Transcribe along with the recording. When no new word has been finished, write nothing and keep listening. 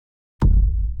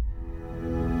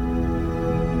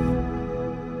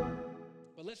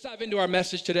Let's dive into our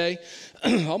message today.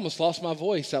 I almost lost my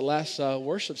voice that last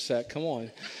worship set. Come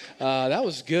on. That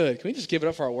was good. Can we just give it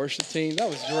up for our worship team? That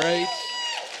was great.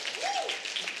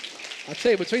 I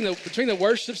tell you, between the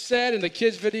worship set and the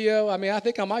kids video, I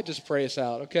think I might just pray us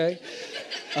out, okay?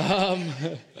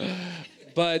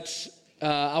 But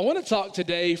I want to talk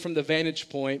today from the vantage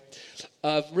point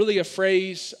of really a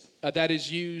phrase that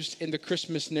is used in the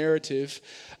Christmas narrative,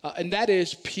 and that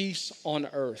is peace on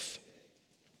earth.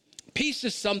 Peace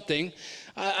is something,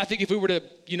 I think if we were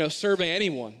to, survey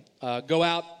anyone, go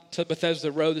out to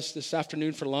Bethesda Road this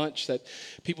afternoon for lunch, that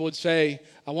people would say,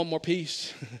 I want more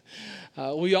peace.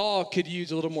 We all could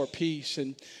use a little more peace.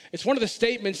 And it's one of the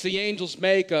statements the angels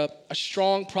make, a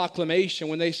strong proclamation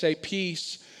when they say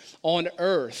peace on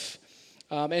earth.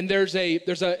 And there's a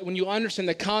when you understand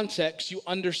the context, you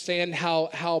understand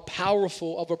how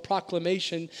powerful of a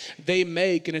proclamation they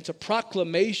make. And it's a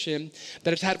proclamation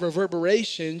that has had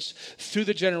reverberations through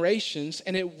the generations,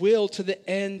 and it will to the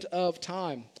end of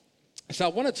time. So I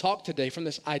want to talk today from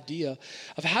this idea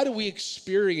of how do we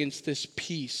experience this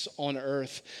peace on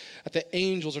earth that the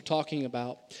angels are talking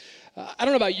about. I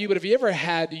don't know about you, but have you ever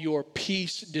had your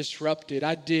peace disrupted?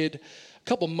 I did a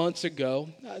couple months ago.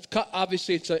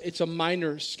 Obviously, it's a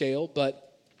minor scale,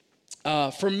 but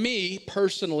for me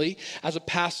personally, as a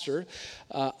pastor,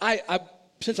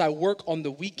 since I work on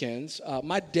the weekends,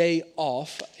 my day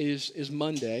off is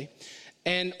Monday.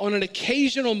 And on an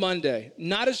occasional Monday,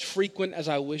 not as frequent as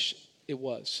I wish it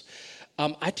was,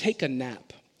 I take a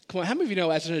nap. Come on, how many of you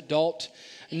know as an adult,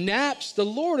 naps,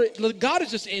 God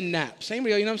is just in naps.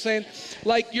 Anybody, you know what I'm saying?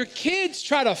 Like your kids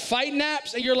try to fight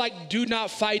naps and you're like, do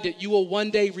not fight it. You will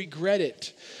one day regret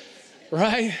it,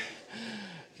 right?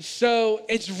 So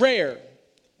it's rare.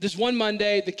 This one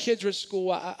Monday, the kids were at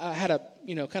school. I had a,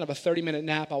 kind of a 30-minute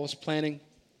nap I was planning.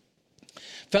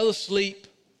 Fell asleep,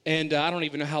 and I don't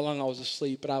even know how long I was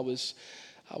asleep, but I was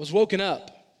woken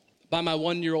up by my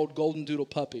 1-year-old golden doodle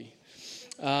puppy,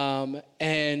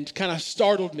 and kind of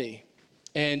startled me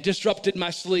and disrupted my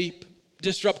sleep,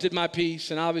 disrupted my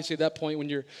peace. And obviously at that point when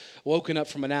you're woken up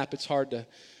from a nap, it's hard to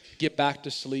get back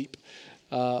to sleep.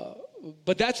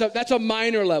 But that's a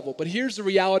minor level. But here's the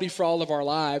reality for all of our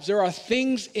lives. There are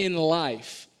things in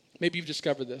life, maybe you've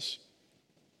discovered this,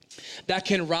 that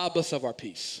can rob us of our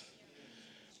peace.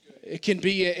 It can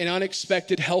be an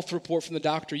unexpected health report from the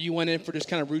doctor. You went in for this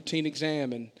kind of routine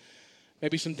exam and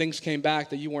maybe some things came back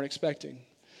that you weren't expecting.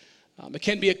 It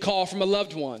can be a call from a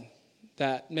loved one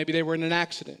that maybe they were in an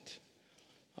accident.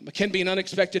 It can be an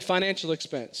unexpected financial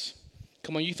expense.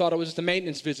 Come on, you thought it was just a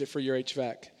maintenance visit for your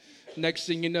HVAC. Next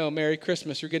thing you know, Merry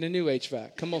Christmas, you're getting a new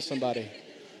HVAC. Come on, somebody.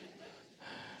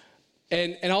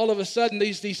 And all of a sudden,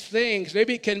 these things,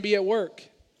 maybe it can be at work.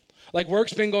 Like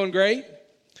work's been going great,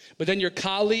 but then your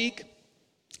colleague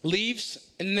leaves,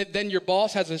 and then your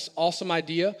boss has this awesome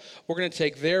idea. We're going to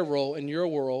take their role and your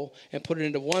role and put it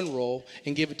into one role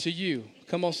and give it to you.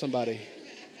 Come on, somebody.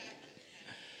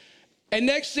 And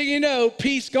next thing you know,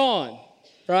 peace gone,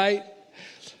 right?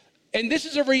 And this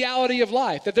is a reality of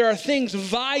life, that there are things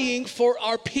vying for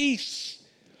our peace.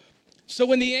 So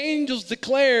when the angels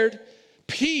declared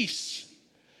peace,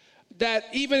 that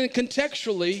even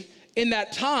contextually in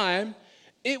that time,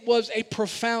 it was a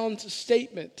profound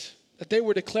statement that they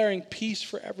were declaring peace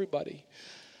for everybody.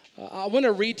 I want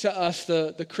to read to us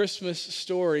the Christmas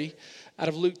story out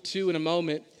of Luke 2 in a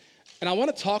moment. And I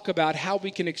want to talk about how we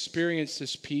can experience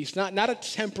this peace. Not a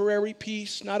temporary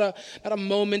peace, not a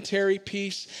momentary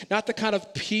peace, not the kind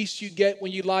of peace you get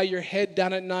when you lie your head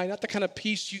down at night, not the kind of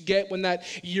peace you get when that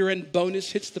year-end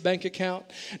bonus hits the bank account,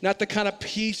 not the kind of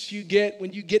peace you get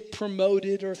when you get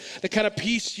promoted, or the kind of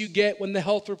peace you get when the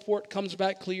health report comes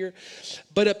back clear,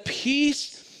 but a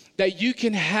peace that you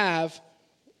can have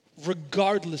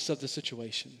regardless of the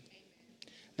situation.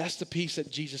 That's the peace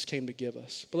that Jesus came to give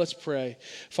us. But let's pray.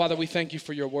 Father, we thank you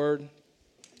for your word.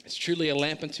 It's truly a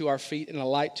lamp unto our feet and a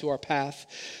light to our path.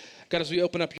 God, as we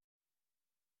open up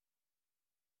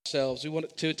ourselves, we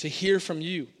want to hear from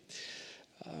you.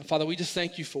 Father, we just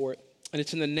thank you for it. And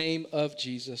it's in the name of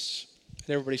Jesus.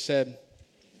 And everybody said,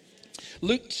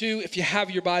 Luke 2, if you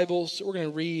have your Bibles, we're going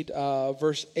to read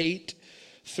verse 8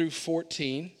 through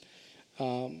 14.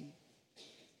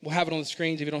 We'll have it on the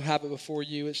screens if you don't have it before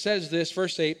you. It says this,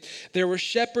 verse 8, there were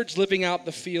shepherds living out in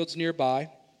the fields nearby,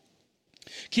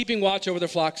 keeping watch over their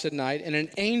flocks at night, and an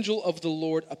angel of the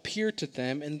Lord appeared to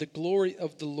them, and the glory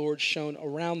of the Lord shone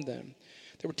around them.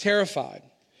 They were terrified.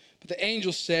 But the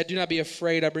angel said, do not be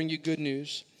afraid, I bring you good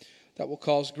news that will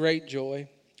cause great joy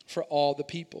for all the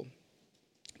people.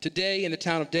 Today in the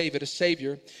town of David, a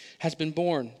Savior has been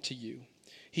born to you.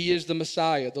 He is the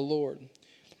Messiah, the Lord.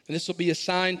 and this will be a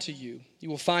sign to you. You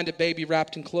will find a baby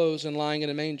wrapped in clothes and lying in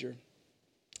a manger."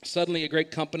 Suddenly a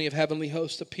great company of heavenly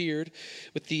hosts appeared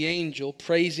with the angel,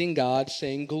 praising God,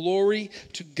 saying, "Glory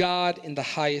to God in the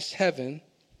highest heaven,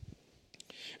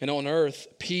 and on earth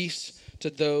peace to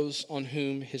those on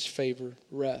whom his favor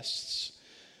rests."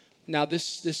 Now this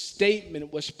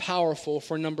statement was powerful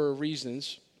for a number of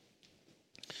reasons.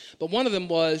 But one of them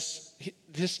was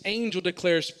this angel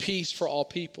declares peace for all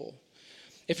people.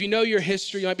 If you know your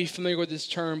history, you might be familiar with this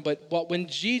term, but when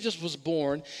Jesus was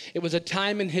born, it was a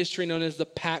time in history known as the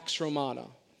Pax Romana.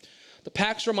 The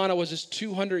Pax Romana was this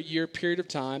 200-year period of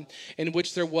time in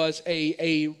which there was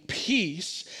a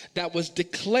peace that was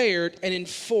declared and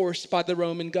enforced by the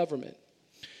Roman government.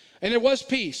 And there was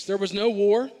peace. There was no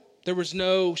war. There was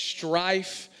no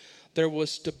strife. There was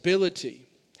stability.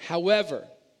 However,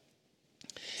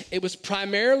 it was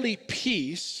primarily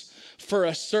peace for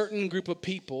a certain group of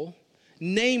people,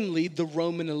 namely the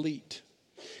Roman elite,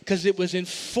 because it was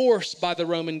enforced by the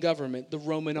Roman government, the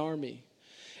Roman army.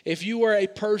 If you were a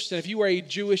person, if you were a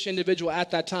Jewish individual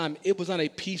at that time, it was not a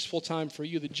peaceful time for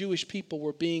you. The Jewish people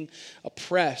were being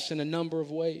oppressed in a number of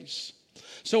ways.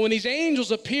 So when these angels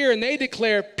appear and they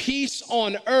declare peace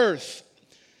on earth,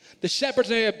 the shepherds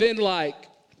may have been like,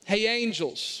 "Hey,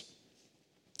 angels,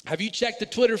 have you checked the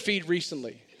Twitter feed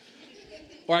recently?"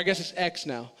 Or I guess it's X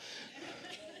now.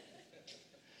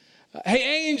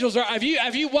 "Hey, angels, have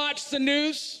you watched the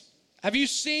news? Have you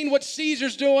seen what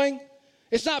Caesar's doing?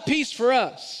 It's not peace for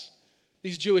us,"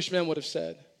 these Jewish men would have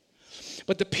said.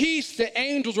 But the peace the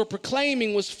angels were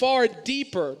proclaiming was far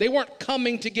deeper. They weren't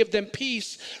coming to give them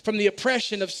peace from the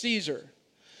oppression of Caesar.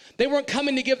 They weren't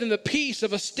coming to give them the peace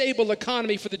of a stable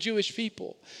economy for the Jewish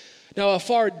people. No, a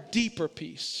far deeper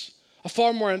peace, a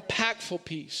far more impactful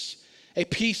peace, a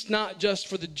peace not just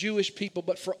for the Jewish people,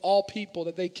 but for all people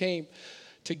that they came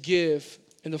to give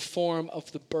in the form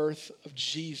of the birth of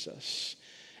Jesus.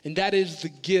 And that is the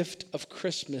gift of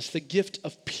Christmas, the gift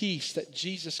of peace that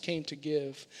Jesus came to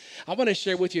give. I want to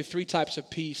share with you 3 types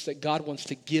of peace that God wants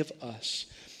to give us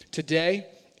today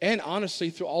and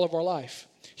honestly through all of our life.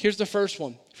 Here's the first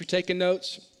one. If you're taking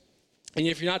notes, and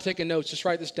if you're not taking notes, just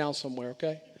write this down somewhere,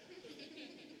 okay?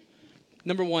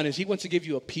 Number 1 is he wants to give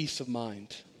you a peace of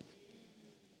mind.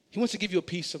 He wants to give you a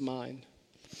peace of mind.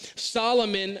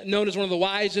 Solomon, known as one of the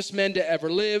wisest men to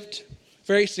ever lived,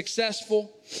 very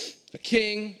successful, a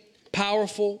king,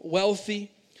 powerful,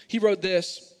 wealthy. He wrote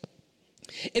this: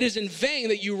 "It is in vain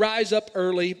that you rise up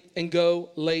early and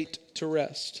go late to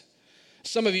rest."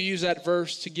 Some of you use that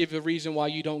verse to give a reason why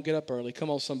you don't get up early. Come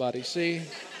on, somebody. See,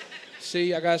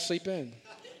 I got to sleep in.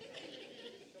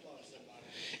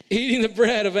 "Eating the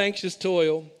bread of anxious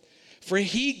toil, for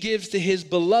he gives to his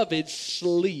beloved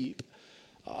sleep."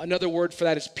 Another word for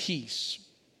that is peace.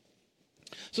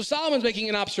 So Solomon's making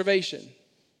an observation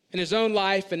in his own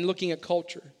life and looking at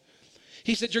culture.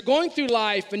 He said, you're going through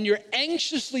life and you're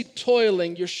anxiously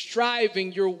toiling, you're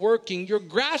striving, you're working, you're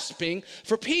grasping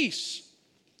for peace.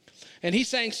 And he's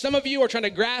saying some of you are trying to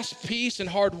grasp peace and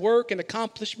hard work and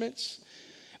accomplishments.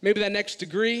 Maybe that next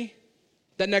degree,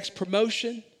 that next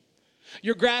promotion.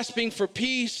 You're grasping for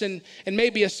peace and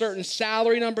maybe a certain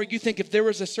salary number. You think if there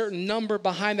was a certain number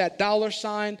behind that dollar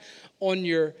sign on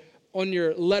your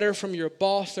letter from your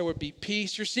boss, there would be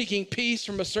peace. You're seeking peace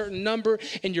from a certain number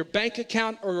in your bank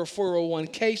account or your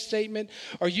 401k statement.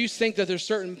 Or you think that there's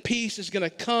certain peace is going to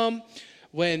come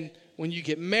when you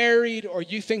get married, or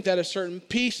you think that a certain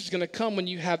peace is going to come when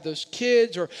you have those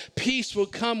kids, or peace will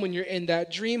come when you're in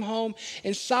that dream home.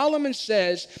 And Solomon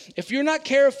says, if you're not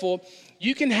careful,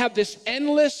 you can have this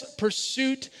endless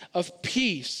pursuit of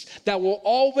peace that will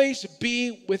always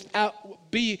be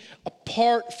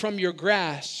apart from your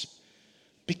grasp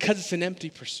because it's an empty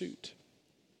pursuit.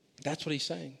 That's what he's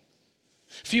saying.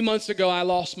 A few months ago, I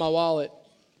lost my wallet.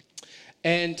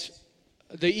 And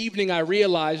the evening I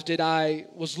realized it, I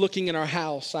was looking in our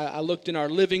house. I looked in our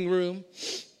living room.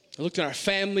 I looked in our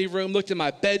family room, looked in my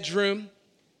bedroom.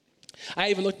 I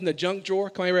even looked in the junk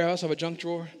drawer. Come on, every house have a junk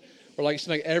drawer. Or it seems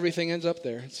like everything ends up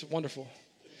there. It's wonderful.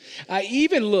 I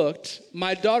even looked,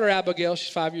 my daughter Abigail,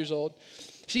 she's 5 years old.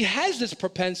 She has this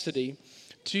propensity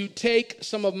to take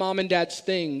some of mom and dad's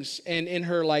things, and in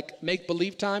her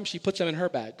make-believe time, she puts them in her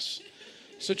bags.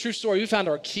 So true story, we found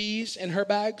our keys in her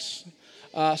bags.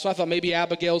 So I thought maybe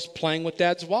Abigail's playing with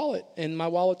dad's wallet, and my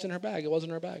wallet's in her bag. It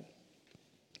wasn't her bag.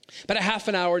 But a half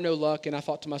an hour, no luck, and I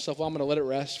thought to myself, well, I'm going to let it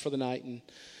rest for the night and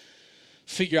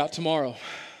figure out tomorrow.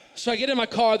 So I get in my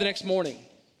car the next morning.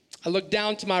 I look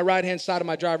down to my right-hand side of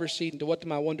my driver's seat, and to what to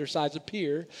my wonder sides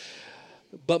appear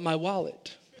but my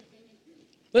wallet.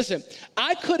 Listen,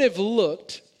 I could have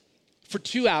looked for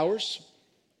 2 hours,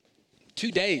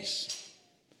 2 days,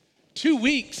 2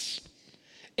 weeks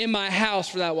in my house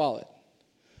for that wallet,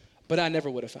 but I never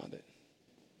would have found it.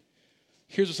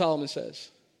 Here's what Solomon says.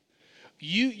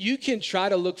 You can try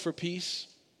to look for peace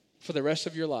for the rest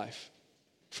of your life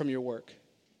from your work,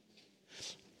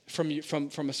 from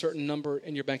a certain number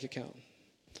in your bank account,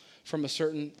 from a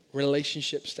certain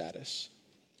relationship status,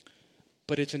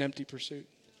 but it's an empty pursuit.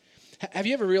 Have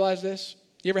you ever realized this?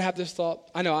 You ever have this thought?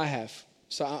 I know I have.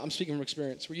 So I'm speaking from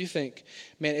experience, where you think,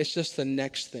 man, it's just the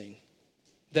next thing.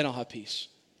 Then I'll have peace,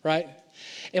 right?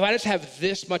 If I just have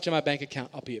this much in my bank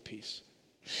account, I'll be at peace.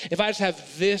 If I just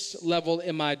have this level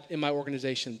in my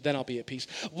organization, then I'll be at peace.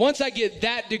 Once I get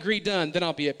that degree done, then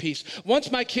I'll be at peace.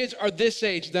 Once my kids are this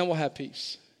age, then we'll have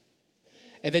peace.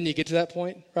 And then you get to that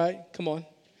point, right? Come on.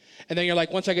 And then you're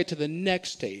like, once I get to the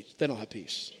next stage, then I'll have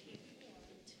peace.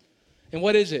 And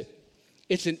what is it?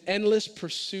 It's an endless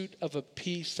pursuit of a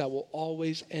peace that will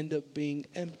always end up being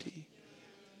empty.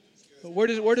 Where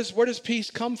does peace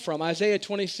come from? Isaiah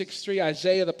 26:3,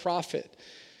 Isaiah the prophet.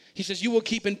 He says, you will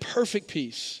keep in perfect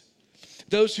peace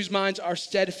those whose minds are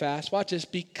steadfast. Watch this,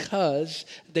 because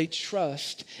they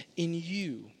trust in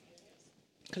you.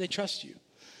 Because they trust you.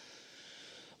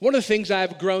 One of the things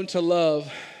I've grown to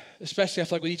love, especially I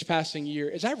feel like with each passing year,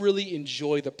 is I really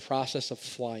enjoy the process of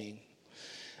flying.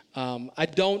 I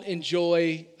don't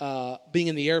enjoy being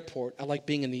in the airport. I like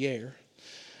being in the air.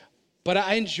 But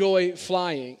I enjoy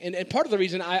flying. And part of the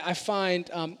reason I find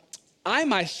I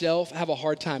myself have a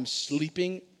hard time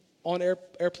sleeping on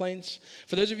airplanes.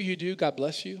 For those of you who do, God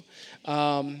bless you.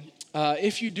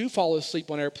 If you do fall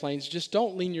asleep on airplanes, just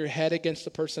don't lean your head against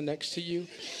the person next to you.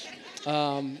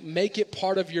 Make it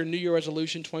part of your New Year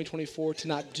resolution 2024 to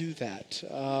not do that.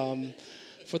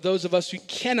 For those of us who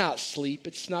cannot sleep,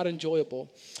 it's not enjoyable.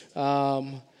 But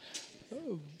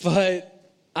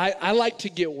I like to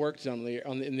get work done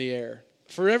in the air.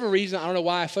 For whatever reason, I don't know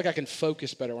why, I feel like I can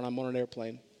focus better when I'm on an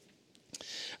airplane.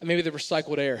 Maybe the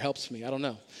recycled air helps me. I don't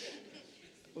know.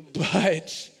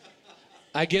 But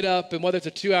I get up, and whether it's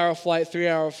a 2-hour flight,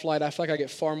 3-hour flight, I feel like I get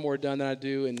far more done than I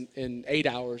do in 8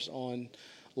 hours on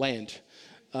land.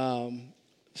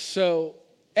 So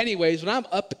anyways, when I'm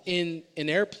up in an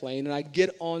airplane and I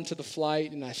get onto the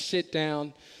flight and I sit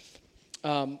down,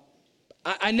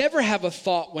 I never have a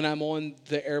thought when I'm on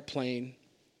the airplane,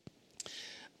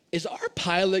 is our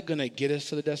pilot going to get us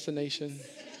to the destination?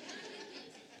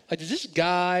 Like, does this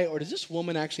guy or does this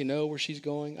woman actually know where she's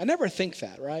going? I never think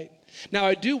that, right? Now,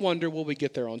 I do wonder, will we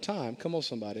get there on time? Come on,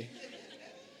 somebody.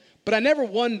 But I never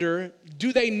wonder,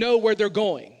 do they know where they're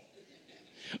going?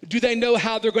 Do they know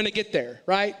how they're going to get there,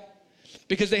 right?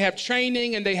 Because they have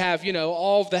training and they have,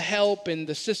 all of the help and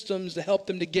the systems to help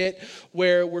them to get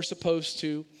where we're supposed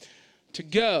to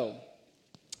go.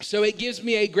 So it gives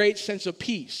me a great sense of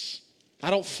peace. I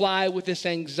don't fly with this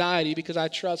anxiety because I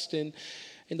trust in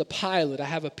the pilot. I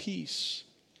have a peace.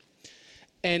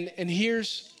 And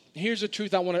here's the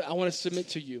truth I want to submit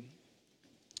to you.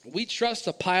 We trust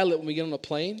the pilot when we get on a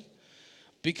plane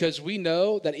because we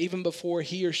know that even before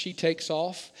he or she takes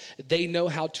off, they know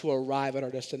how to arrive at our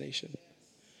destination.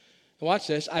 And watch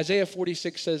this. Isaiah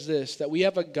 46 says this, that we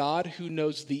have a God who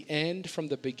knows the end from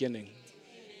the beginning.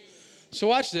 So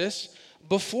watch this.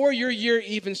 Before your year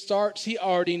even starts, he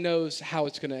already knows how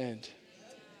it's going to end.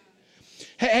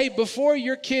 Hey, before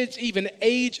your kids even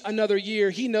age another year,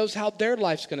 he knows how their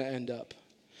life's going to end up.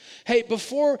 Hey,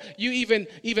 before you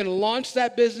even launch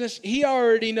that business, he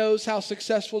already knows how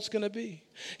successful it's going to be.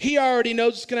 He already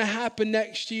knows what's going to happen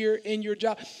next year in your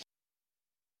job.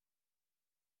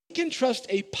 We can trust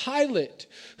a pilot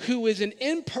who is an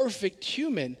imperfect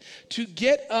human to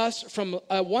get us from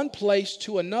one place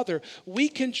to another. We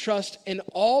can trust an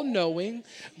all-knowing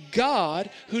God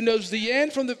who knows the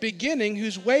end from the beginning,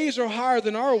 whose ways are higher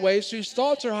than our ways, whose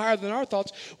thoughts are higher than our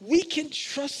thoughts. We can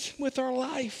trust him with our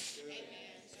life.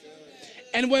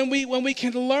 And when we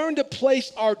can learn to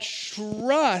place our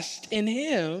trust in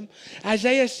him,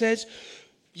 Isaiah says,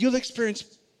 you'll experience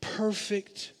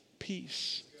perfect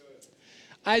peace.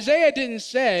 Isaiah didn't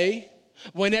say,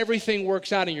 when everything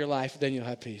works out in your life, then you'll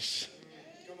have peace.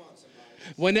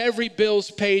 When every bill's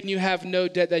paid and you have no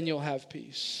debt, then you'll have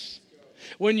peace.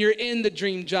 When you're in the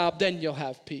dream job, then you'll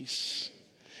have peace.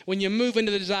 When you move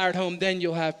into the desired home, then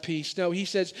you'll have peace. No, he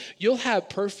says, you'll have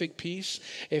perfect peace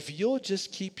if you'll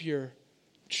just keep your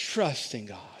trust in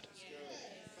God.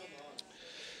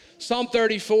 Psalm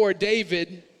 34,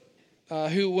 David,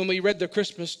 who when we read the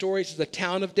Christmas story, it's the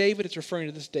town of David. It's referring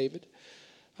to this David.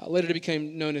 Later he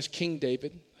became known as King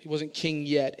David. He wasn't king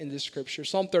yet in this scripture.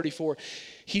 Psalm 34,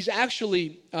 he's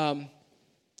actually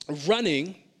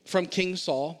running from King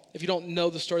Saul. If you don't know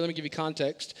the story, let me give you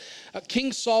context.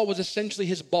 King Saul was essentially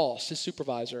his boss, his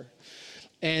supervisor.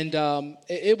 And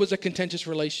it was a contentious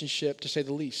relationship, to say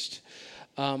the least.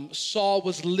 Saul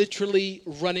was literally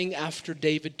running after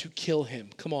David to kill him.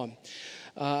 Come on.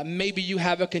 Maybe you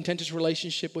have a contentious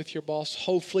relationship with your boss.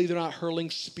 Hopefully they're not hurling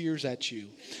spears at you.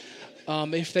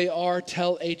 If they are,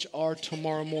 tell HR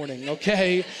tomorrow morning,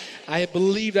 okay? I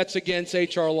believe that's against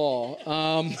HR law.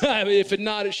 If it's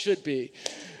not, it should be.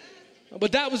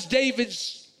 But that was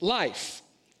David's life.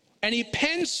 And he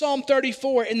penned Psalm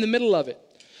 34 in the middle of it.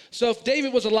 So if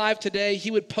David was alive today,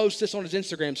 he would post this on his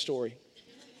Instagram story.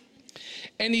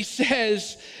 And he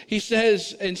says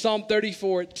in Psalm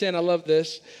 34:10, I love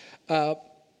this,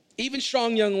 even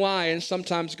strong young lions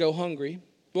sometimes go hungry.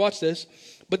 Watch this.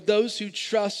 But those who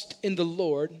trust in the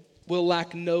Lord will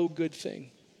lack no good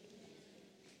thing.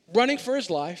 Running for his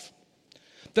life.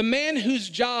 The man whose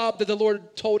job that the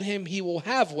Lord told him he will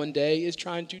have one day is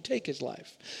trying to take his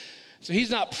life. So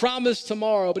he's not promised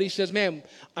tomorrow, but he says, man,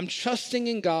 I'm trusting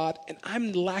in God and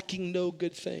I'm lacking no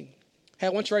good thing. Hey, I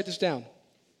want you to write this down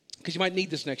because you might need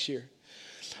this next year.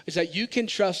 Is that you can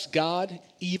trust God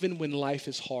even when life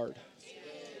is hard.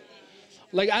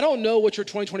 Like, I don't know what your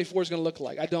 2024 is going to look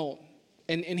like. I don't.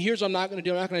 And here's what I'm not going to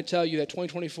do. I'm not going to tell you that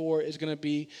 2024 is going to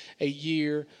be a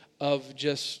year of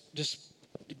just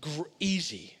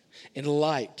easy and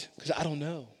light, because I don't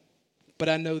know. But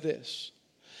I know this,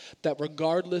 that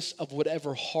regardless of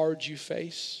whatever hard you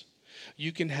face,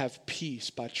 you can have peace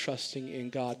by trusting in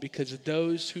God, because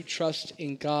those who trust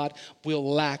in God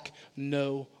will lack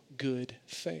no good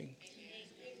thing.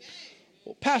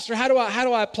 Well, Pastor, how do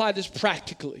I apply this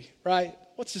practically, right?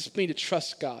 What's this mean to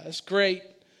trust God? That's great,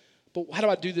 but how do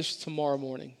I do this tomorrow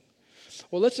morning?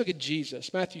 Well, let's look at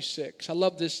Jesus, Matthew 6. I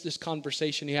love this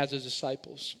conversation he has with his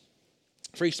disciples.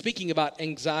 For he's speaking about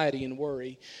anxiety and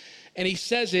worry, and he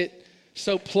says it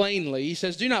so plainly. He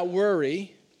says, do not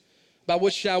worry about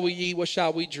what shall we eat, what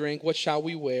shall we drink, what shall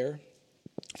we wear.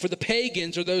 For the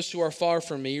pagans or those who are far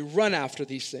from me run after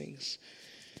these things.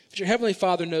 But your heavenly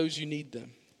Father knows you need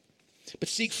them. But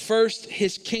seek first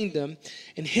his kingdom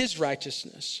and his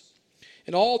righteousness,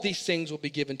 and all these things will be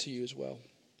given to you as well.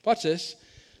 Watch this.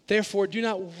 Therefore, do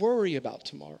not worry about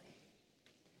tomorrow.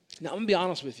 Now, I'm going to be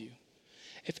honest with you.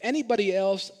 If anybody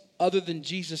else other than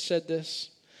Jesus said this,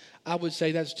 I would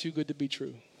say that's too good to be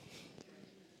true.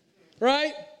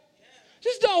 Right?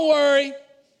 Just don't worry.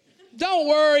 Don't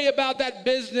worry about that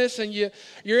business and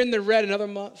you're in the red another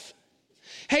month.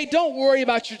 Hey, don't worry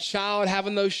about your child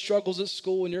having those struggles at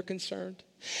school and you're concerned.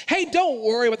 Hey, don't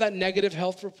worry about that negative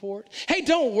health report. Hey,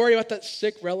 don't worry about that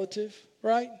sick relative,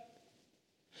 right?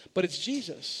 But it's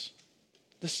Jesus,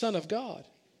 the Son of God,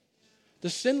 the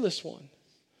sinless one,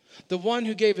 the one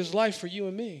who gave his life for you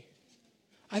and me.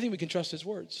 I think we can trust his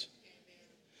words.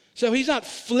 So he's not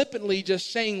flippantly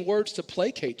just saying words to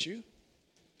placate you.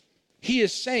 He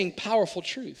is saying powerful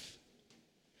truth.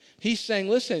 He's saying,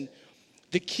 listen,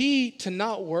 the key to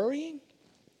not worrying,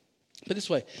 put it this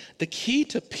way, the key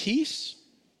to peace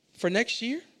for next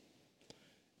year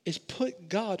is put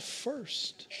God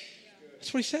first.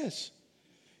 That's what he says.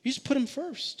 You just put him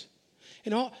first.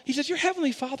 He says, your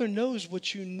heavenly Father knows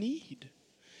what you need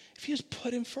if you just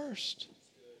put him first.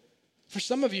 For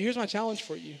some of you, here's my challenge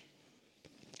for you.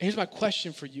 And here's my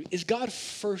question for you. Is God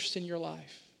first in your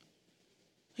life?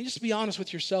 And just be honest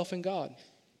with yourself and God.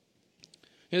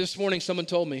 This morning someone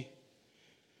told me,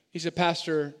 he said,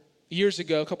 Pastor,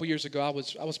 a couple years ago, I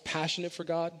was passionate for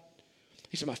God.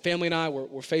 He said, my family and I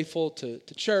were faithful to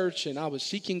church, and I was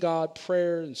seeking God,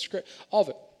 prayer and script, all of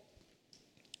it.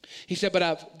 He said,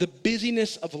 but the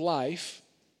busyness of life,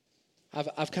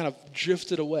 I've kind of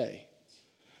drifted away.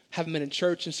 Haven't been in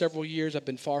church in several years. I've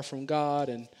been far from God.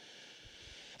 And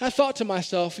I thought to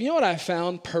myself, you know what I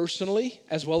found personally,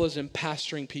 as well as in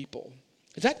pastoring people,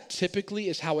 is that typically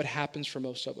is how it happens for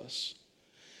most of us.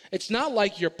 It's not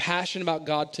like you're passionate about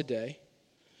God today,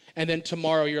 and then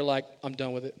tomorrow you're like, I'm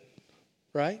done with it,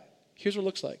 right? Here's what it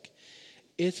looks like.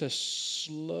 It's a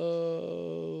slow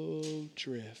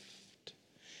drift.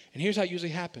 And here's how it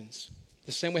usually happens.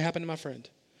 The same way it happened to my friend.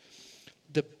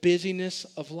 The busyness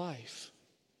of life.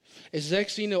 Is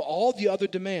next thing you know, all the other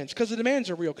demands, because the demands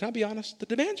are real. Can I be honest? The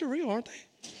demands are real, aren't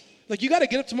they? Like, you got to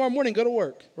get up tomorrow morning and go to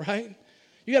work, right?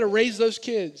 You got to raise those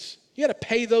kids. You got to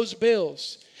pay those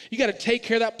bills. You got to take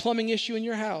care of that plumbing issue in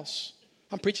your house.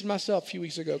 I'm preaching to myself a few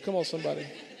weeks ago. Come on, somebody.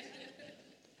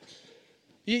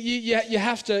 You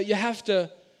have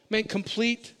to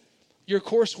complete your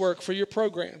coursework for your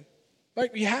program.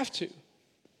 Right? You have to.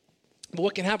 But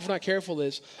what can happen if we're not careful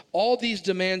is all these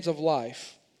demands of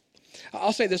life.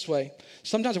 I'll say it this way.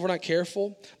 Sometimes if we're not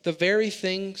careful, the very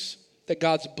things that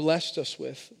God's blessed us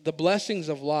with, the blessings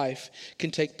of life, can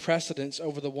take precedence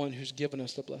over the one who's given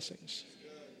us the blessings.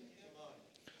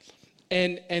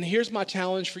 And here's my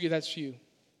challenge for you. That's you.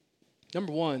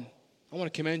 Number one, I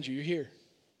want to commend you. You're here.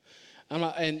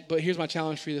 But here's my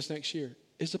challenge for you this next year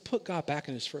is to put God back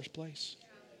in his first place.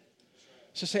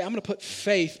 So say, I'm going to put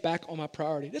faith back on my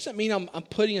priority. It doesn't mean I'm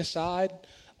putting aside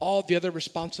all the other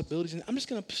responsibilities. And I'm just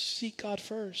going to seek God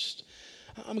first.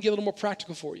 I'm going to get a little more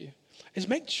practical for you. Is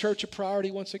make church a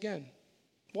priority once again.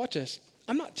 Watch this.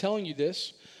 I'm not telling you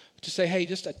this to say, hey,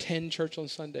 just attend church on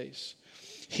Sundays.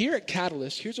 Here at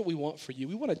Catalyst, here's what we want for you.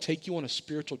 We want to take you on a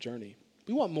spiritual journey.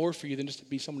 We want more for you than just to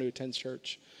be someone who attends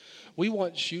church. We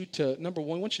want you to, number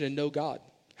one, we want you to know God.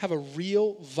 Have a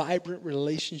real, vibrant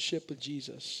relationship with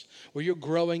Jesus where you're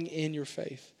growing in your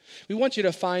faith. We want you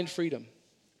to find freedom.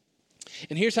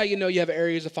 And here's how you know you have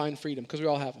areas to find freedom, because we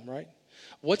all have them, right?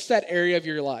 What's that area of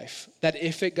your life that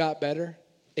if it got better,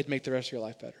 it'd make the rest of your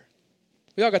life better?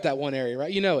 We all got that one area,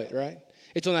 right? You know it, right?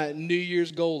 It's on that New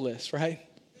Year's goal list, right?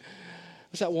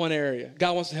 What's that one area?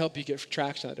 God wants to help you get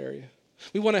traction in that area.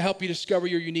 We want to help you discover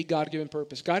your unique God-given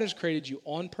purpose. God has created you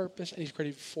on purpose, and he's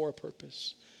created you for a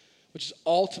purpose, which is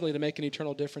ultimately to make an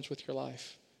eternal difference with your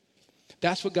life.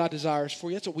 That's what God desires for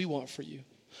you. That's what we want for you.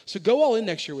 So go all in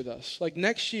next year with us. Like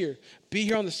next year, be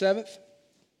here on the 7th.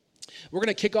 We're going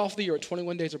to kick off the year with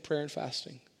 21 days of prayer and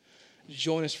fasting.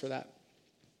 Join us for that.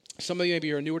 Some of you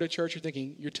maybe are newer to church. You're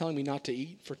thinking, you're telling me not to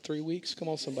eat for 3 weeks? Come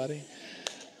on, somebody.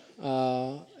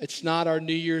 It's not our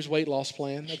New Year's weight loss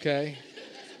plan, okay?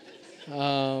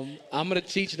 I'm going to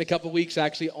teach in a couple weeks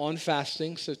actually on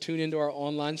fasting, so tune into our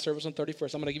online service on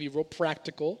 31st. I'm going to give you real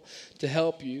practical to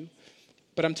help you.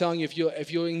 But I'm telling you,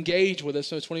 if you engage with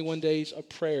us in those 21 days of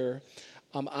prayer,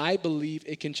 I believe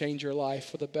it can change your life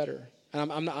for the better.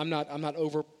 And I'm not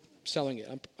overselling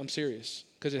it. I'm serious,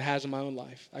 because it has in my own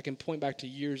life. I can point back to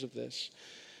years of this.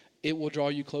 It will draw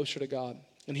you closer to God.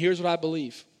 And here's what I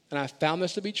believe. And I found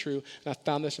this to be true, and I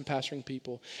found this in pastoring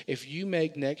people. If you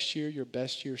make next year your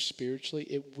best year spiritually,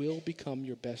 it will become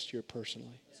your best year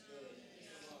personally.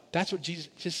 That's what Jesus,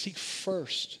 just seek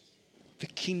first the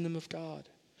kingdom of God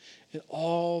and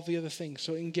all the other things.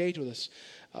 So engage with us.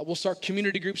 We'll start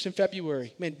community groups in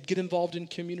February. Man, get involved in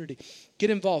community. Get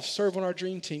involved. Serve on our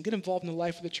dream team. Get involved in the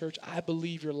life of the church. I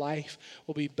believe your life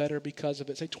will be better because of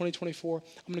it. Say 2024,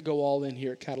 I'm going to go all in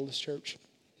here at Catalyst Church.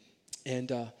 And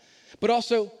but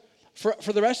also,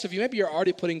 for the rest of you, maybe you're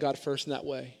already putting God first in that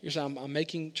way. You're saying, I'm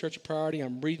making church a priority.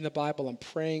 I'm reading the Bible. I'm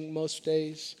praying most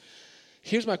days.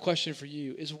 Here's my question for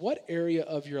you, is what area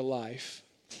of your life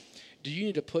do you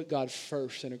need to put God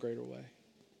first in a greater way?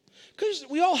 Because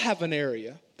we all have an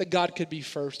area that God could be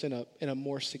first in a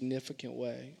more significant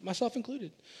way, myself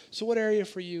included. So what area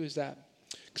for you is that?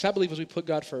 Because I believe as we put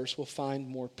God first, we'll find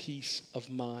more peace of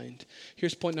mind.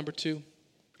 Here's point number 2,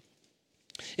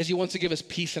 is he wants to give us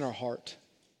peace in our heart.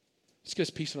 Let's give us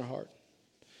peace in our heart.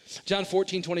 John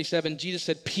 14:27, Jesus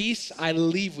said, peace I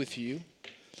leave with you.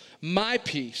 My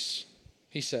peace,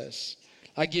 he says,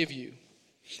 I give you.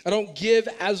 I don't give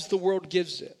as the world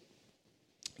gives it.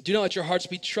 Do not let your hearts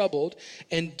be troubled,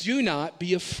 and do not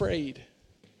be afraid.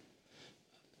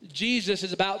 Jesus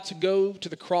is about to go to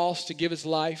the cross to give his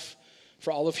life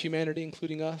for all of humanity,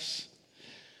 including us.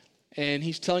 And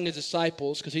he's telling his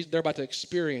disciples, because they're about to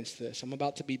experience this, I'm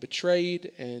about to be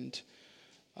betrayed and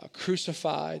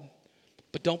crucified,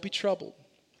 but don't be troubled.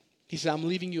 He said, I'm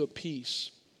leaving you a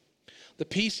peace. The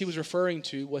peace he was referring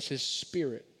to was his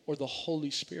Spirit, or the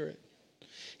Holy Spirit.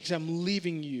 He said, I'm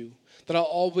leaving you, that I'll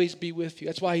always be with you.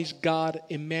 That's why he's God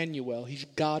Emmanuel. He's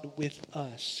God with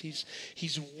us.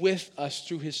 He's with us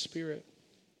through his Spirit.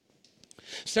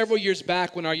 Several years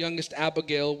back, when our youngest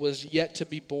Abigail was yet to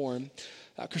be born,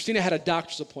 Christina had a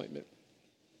doctor's appointment.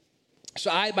 So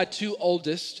I had my 2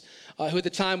 oldest, who at the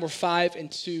time were 5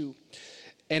 and 2,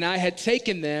 and I had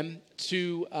taken them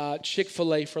to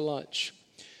Chick-fil-A for lunch.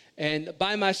 And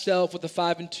by myself with a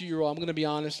 5 and 2-year-old, I'm going to be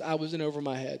honest, I was in over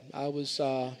my head. I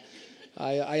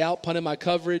outpunted my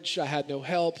coverage. I had no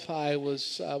help. I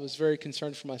was very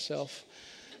concerned for myself.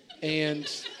 And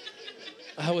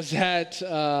I was at,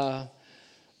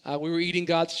 we were eating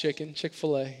God's chicken,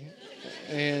 Chick-fil-A.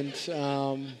 And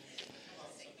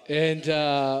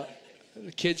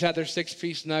the kids had their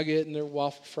 6-piece nugget and their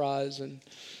waffle fries, and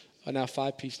now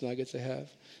 5-piece nuggets they have.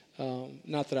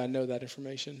 Not that I know that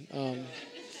information.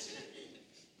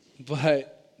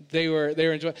 But they were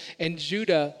enjoying. And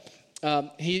Judah,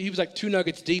 he was like 2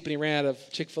 nuggets deep, and he ran out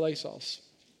of Chick-fil-A sauce.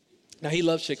 Now he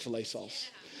loves Chick-fil-A sauce,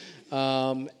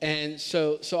 and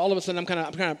so all of a sudden I'm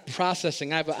kind of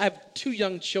processing. I have 2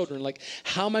 young children. Like,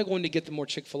 how am I going to get them more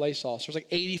Chick-fil-A sauce? There's like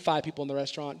 85 people in the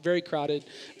restaurant, very crowded,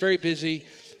 very busy.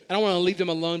 I don't want to leave them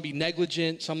alone, be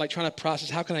negligent. So I'm like trying to process,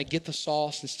 how can I get the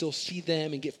sauce and still see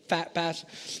them and get fat past?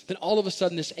 Then all of a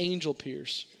sudden this angel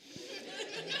appears.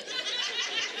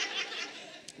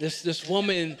 This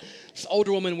woman, this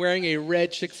older woman wearing a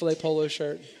red Chick-fil-A polo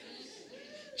shirt.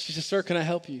 She said, sir, can I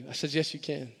help you? I said, yes, you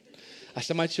can. I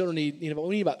said, my children we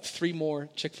need about 3 more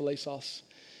Chick-fil-A sauce.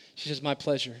 She says, my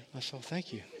pleasure. I said, oh,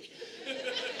 thank you.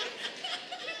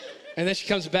 And then she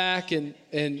comes back and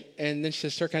then she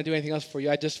says, sir, can I do anything else for you?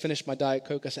 I just finished my Diet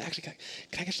Coke. I said, actually,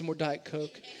 can I get some more Diet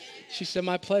Coke? She said,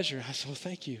 my pleasure. I said, well,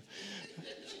 thank you.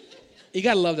 You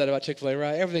got to love that about Chick-fil-A,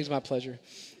 right? Everything's my pleasure.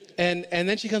 And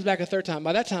then she comes back a third time.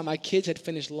 By that time, my kids had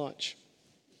finished lunch.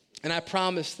 And I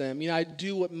promised them, I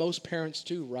do what most parents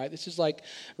do, right? This is like,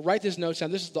 write this note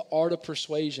down. This is the art of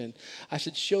persuasion. I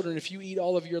said, children, if you eat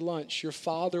all of your lunch, your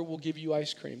father will give you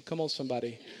ice cream. Come on,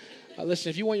 somebody.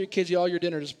 Listen, if you want your kids to eat all your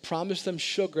dinner, just promise them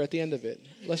sugar at the end of it.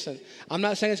 Listen, I'm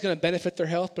not saying it's going to benefit their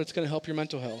health, but it's going to help your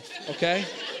mental health, okay?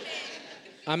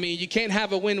 I mean, you can't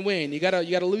have a win-win. You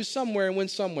gotta lose somewhere and win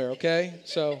somewhere, okay?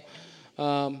 So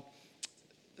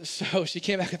she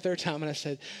came back a third time, and I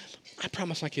said, I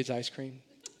promised my kids ice cream.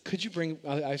 Could you bring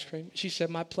ice cream? She said,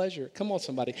 my pleasure. Come on,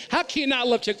 somebody. How can you not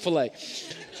love Chick-fil-A?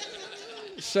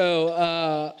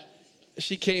 So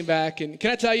she came back, and can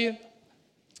I tell you,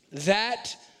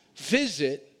 that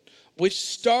visit, which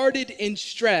started in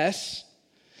stress,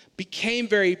 became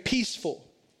very peaceful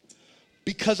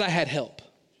because I had help.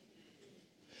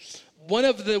 One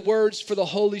of the words for the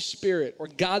Holy Spirit or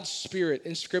God's Spirit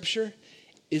in Scripture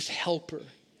is helper.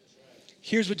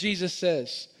 Here's what Jesus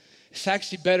says. It's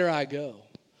actually better I go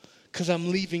because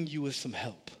I'm leaving you with some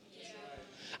help.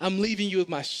 I'm leaving you with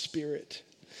my Spirit.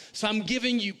 So I'm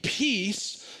giving you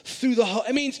peace through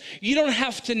it means you don't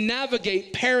have to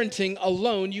navigate parenting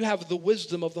alone. You have the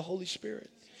wisdom of the Holy Spirit.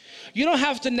 You don't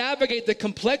have to navigate the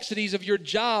complexities of your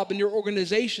job and your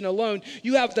organization alone.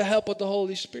 You have the help of the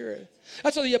Holy Spirit.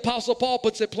 That's how the Apostle Paul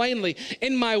puts it plainly.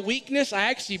 In my weakness, I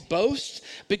actually boast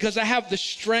because I have the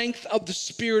strength of the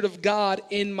Spirit of God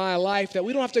in my life, that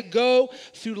we don't have to go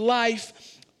through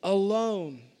life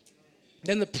alone.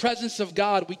 In the presence of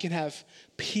God, we can have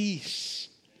peace.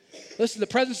 Listen, the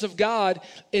presence of God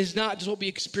is not just what we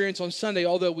experience on Sunday,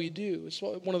 although we do. It's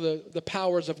one of the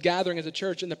powers of gathering as a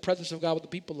church in the presence of God with the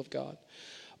people of God.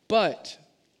 But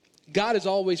God is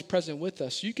always present with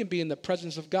us. You can be in the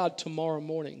presence of God tomorrow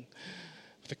morning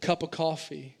with a cup of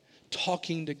coffee,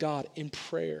 talking to God in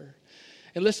prayer.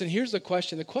 And listen, here's the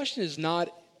question. The question is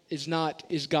not,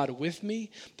 is God with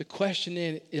me? The question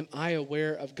is, am I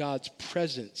aware of God's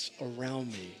presence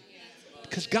around me?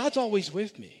 Because God's always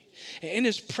with me. And in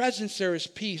his presence, there is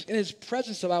peace. In his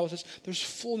presence, the Bible says, there's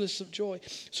fullness of joy.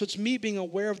 So it's me being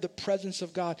aware of the presence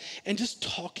of God and just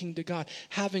talking to God,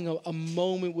 having a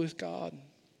moment with God.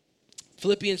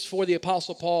 Philippians 4, the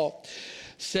Apostle Paul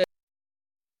said,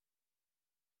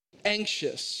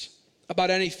 anxious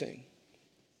about anything,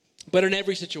 but in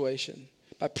every situation,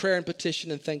 by prayer and petition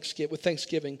and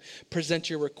thanksgiving, present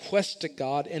your requests to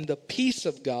God, and the peace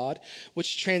of God,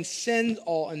 which transcends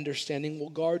all understanding,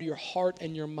 will guard your heart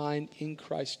and your mind in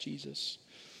Christ Jesus.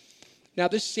 Now,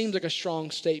 this seems like a strong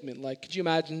statement. Like, could you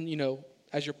imagine,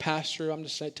 as your pastor, I'm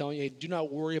just telling you, hey, do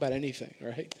not worry about anything,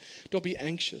 right? Don't be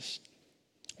anxious.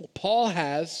 Well, Paul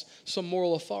has some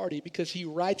moral authority because he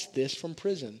writes this from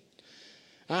prison.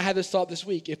 I had this thought this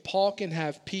week. If Paul can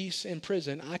have peace in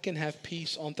prison, I can have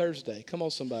peace on Thursday. Come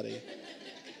on, somebody.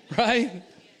 Right?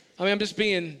 I mean, I'm just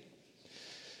being...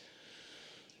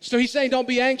 So he's saying don't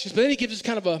be anxious, but then he gives us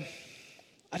kind of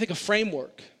a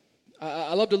framework.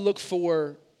 I love to look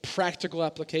for practical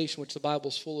application, which the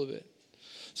Bible's full of it.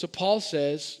 So Paul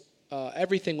says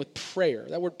everything with prayer.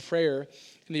 That word prayer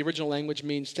in the original language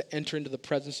means to enter into the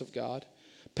presence of God.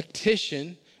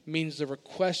 Petition means the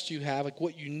request you have, like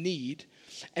what you need.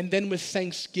 And then with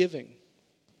thanksgiving.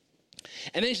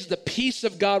 And then he says, the peace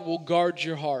of God will guard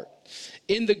your heart.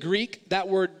 In the Greek, that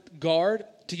word guard,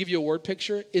 to give you a word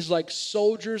picture, is like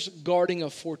soldiers guarding a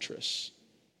fortress.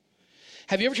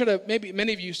 Have you ever tried to, maybe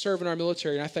many of you serve in our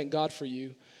military, and I thank God for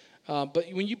you. But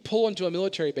when you pull into a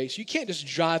military base, you can't just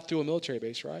drive through a military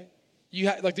base, right?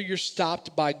 You're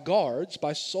stopped by guards,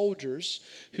 by soldiers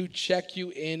who check you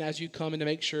in as you come in to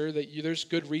make sure that there's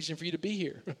good reason for you to be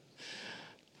here.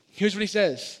 Here's what he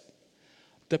says.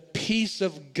 The peace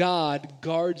of God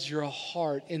guards your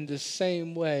heart in the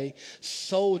same way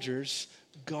soldiers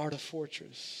guard a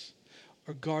fortress.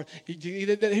 Here's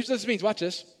what this means. Watch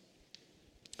this.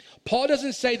 Paul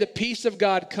doesn't say the peace of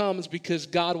God comes because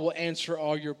God will answer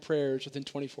all your prayers within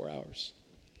 24 hours.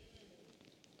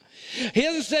 He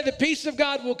doesn't say the peace of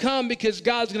God will come because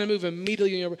God's going to move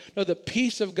immediately. No, the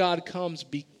peace of God comes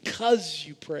because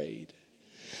you prayed.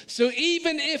 So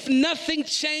even if nothing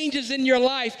changes in your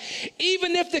life,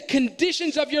 even if the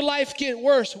conditions of your life get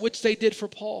worse, which they did for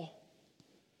Paul,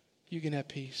 you can have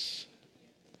peace.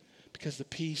 Because the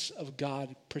peace of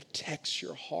God protects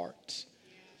your heart.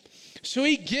 So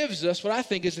he gives us what I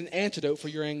think is an antidote for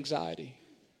your anxiety.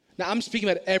 Now, I'm speaking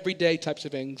about everyday types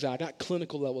of anxiety, not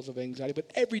clinical levels of anxiety,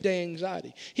 but everyday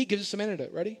anxiety. He gives us some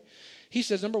antidote. Ready? He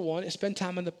says, number one is spend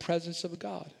time in the presence of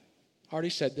God. I already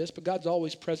said this, but God's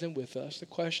always present with us. The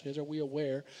question is, are we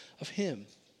aware of him?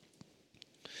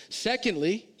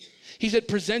 Secondly, he said,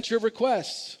 present your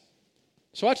requests.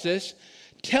 So watch this.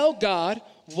 Tell God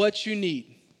what you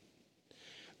need.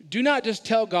 Do not just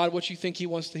tell God what you think he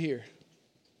wants to hear.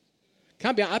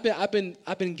 I've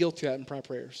been guilty of that in my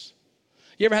prayers.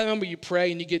 You ever had a moment where you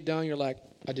pray and you get done, you're like,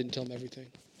 I didn't tell him everything.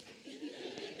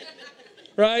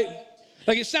 Right?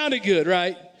 Like it sounded good,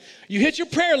 right? You hit your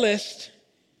prayer list,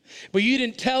 but you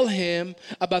didn't tell him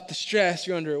about the stress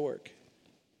you're under at work.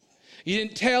 You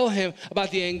didn't tell him about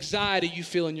the anxiety you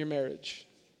feel in your marriage.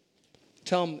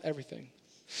 Tell him everything.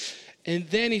 And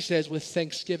then he says, with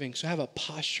thanksgiving. So have a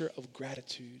posture of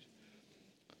gratitude.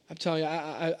 I'm telling you,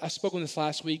 I spoke on this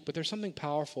last week, but there's something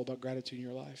powerful about gratitude in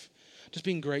your life. Just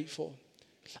being grateful.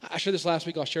 I shared this last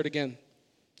week. I'll share it again.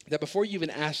 That before you even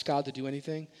ask God to do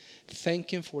anything,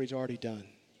 thank him for what he's already done.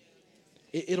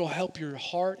 It'll help your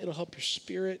heart. It'll help your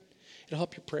spirit. It'll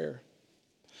help your prayer.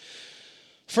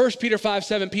 1 Peter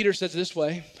 5:7, Peter says it this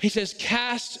way. He says,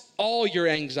 cast all your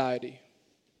anxiety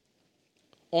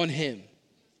on him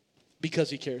because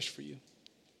he cares for you.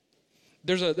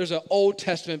 There's an Old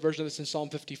Testament version of this in Psalm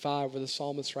 55 where the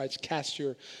psalmist writes, cast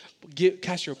your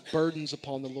burdens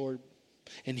upon the Lord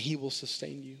and he will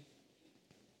sustain you.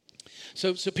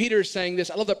 So Peter is saying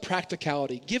this. I love the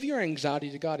practicality. Give your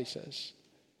anxiety to God, he says.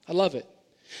 I love it.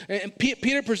 And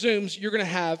Peter presumes you're going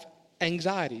to have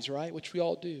anxieties, right? Which we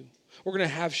all do. We're going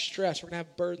to have stress. We're going to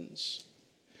have burdens.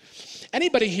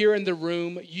 Anybody here in the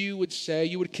room, you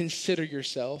would consider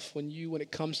yourself, when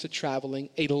it comes to traveling,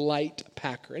 a light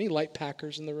packer. Any light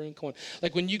packers in the room? Come on.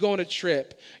 Like when you go on a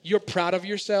trip, you're proud of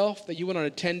yourself that you went on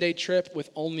a 10-day trip with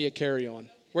only a carry-on.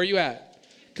 Where are you at?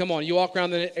 Come on, you walk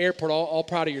around the airport all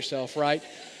proud of yourself, right?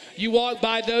 You walk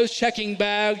by those checking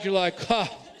bags, you're like,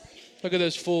 look at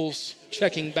those fools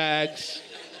checking bags.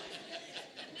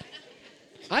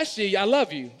 I see you. I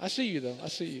love you. I see you, though. I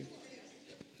see you.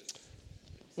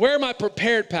 Where are my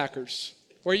prepared packers?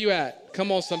 Where are you at?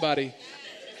 Come on, somebody.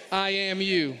 I am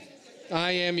you.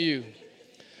 I am you.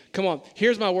 Come on.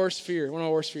 Here's my worst fear. One of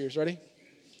my worst fears. Ready?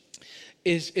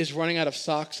 Is running out of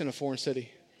socks in a foreign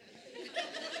city.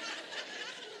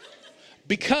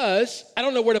 Because I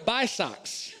don't know where to buy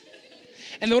socks.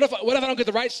 And then what if I don't get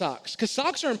the right socks? Because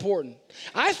socks are important.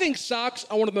 I think socks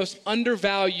are one of the most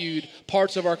undervalued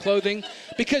parts of our clothing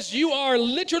because you are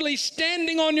literally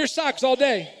standing on your socks all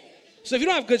day. So if you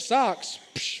don't have good socks,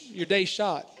 your day's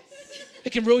shot.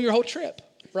 It can ruin your whole trip,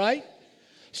 right?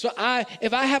 So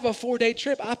if I have a 4-day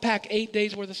trip, I pack 8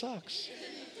 days worth of socks.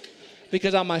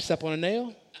 Because I might step on a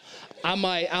nail. I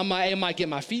might get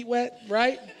my feet wet,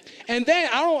 right? And then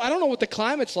I don't know what the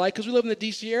climate's like because we live in the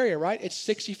D.C. area, right? It's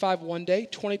 65 one day,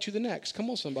 22 the next.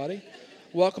 Come on, somebody.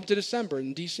 Welcome to December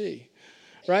in D.C.,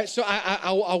 right? So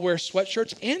I'll wear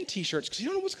sweatshirts and T-shirts because you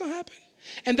don't know what's going to happen.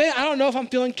 And then I don't know if I'm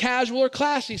feeling casual or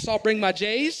classy, so I'll bring my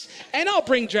J's and I'll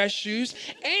bring dress shoes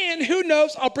and who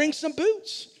knows, I'll bring some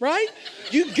boots, right?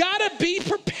 You got to be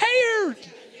prepared.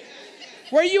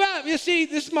 Where are you at? You see,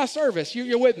 this is my service.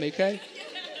 You're with me, okay?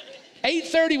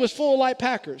 8:30 was full of light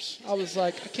packers. I was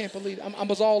like, I can't believe it. I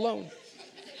was all alone.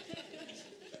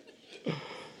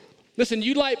 Listen,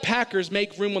 you light packers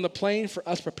make room on the plane for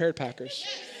us prepared packers.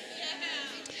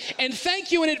 And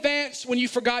thank you in advance when you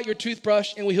forgot your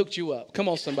toothbrush and we hooked you up. Come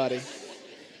on, somebody.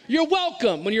 You're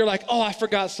welcome when you're like, oh, I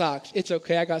forgot socks. It's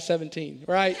okay, I got 17,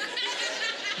 right?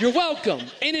 You're welcome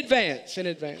in advance,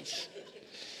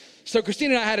 So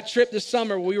Christina and I had a trip this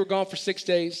summer where we were gone for 6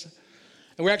 days.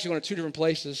 And we're actually going to 2 different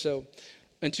places,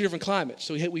 and 2 different climates.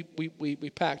 So we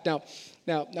packed.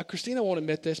 Now Christina won't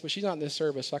admit this, but she's not in this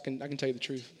service, so I can tell you the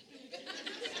truth.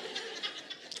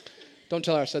 Don't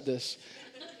tell her I said this.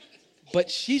 But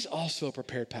she's also a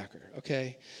prepared packer,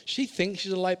 okay? She thinks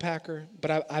she's a light packer,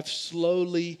 but I've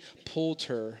slowly pulled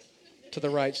her to the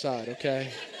right side,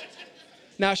 okay?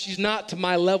 Now, she's not to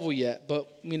my level yet, but,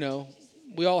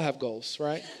 we all have goals,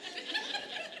 right?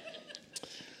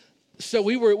 So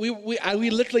we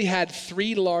literally had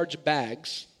 3 large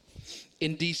bags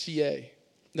in DCA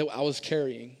that I was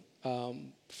carrying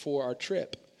for our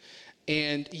trip.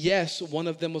 And yes, one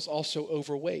of them was also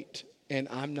overweight. And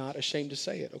I'm not ashamed to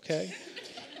say it, okay?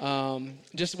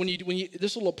 Just when you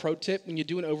this is a little pro tip, when you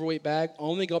do an overweight bag,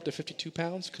 only go up to 52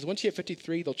 pounds, because once you hit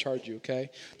 53, they'll charge you, okay?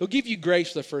 They'll give you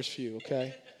grace for the first few,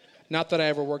 okay? Not that I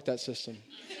ever worked that system,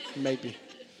 maybe.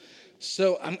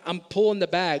 So I'm pulling the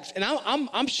bags, and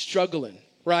I'm struggling,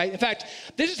 right? In fact,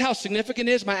 this is how significant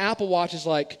it is. My Apple Watch is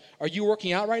like, "Are you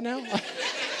working out right now?"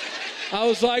 I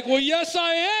was like, "Well, yes,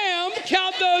 I am.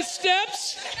 Count those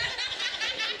steps."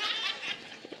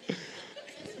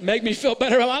 Make me feel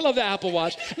better. I love the Apple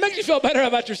Watch. Make you feel better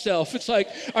about yourself. It's like,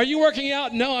 "Are you working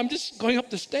out?" "No, I'm just going up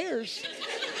the stairs."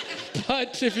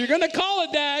 But if you're going to call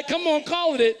it that, come on,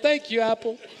 call it. Thank you,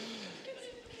 Apple.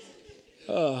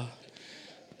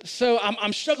 So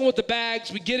I'm struggling with the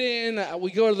bags. We get in,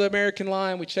 we go to the American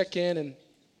line, we check in, and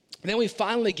then we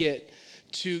finally get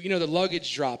to, the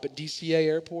luggage drop at DCA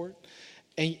Airport.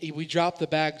 And we dropped the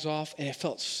bags off, and it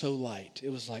felt so light.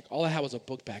 It was like, all I had was a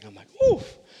book bag. I'm like, whew,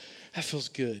 that feels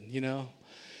good,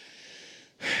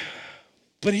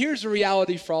 But here's the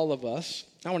reality for all of us.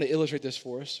 I want to illustrate this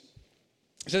for us.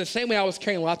 So the same way I was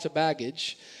carrying lots of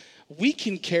baggage, we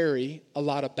can carry a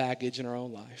lot of baggage in our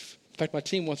own life. In fact, my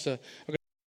team wants to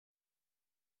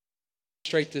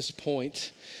illustrate this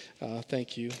point.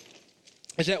 Thank you.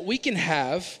 Is that we can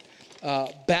have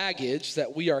baggage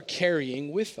that we are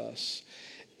carrying with us.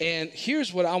 And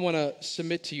here's what I want to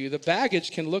submit to you. The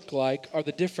baggage can look like are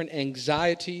the different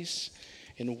anxieties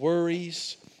and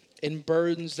worries and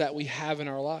burdens that we have in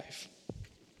our life.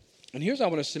 And here's what I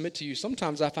want to submit to you.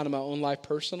 Sometimes I find in my own life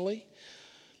personally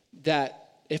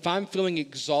that if I'm feeling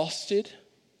exhausted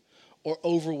or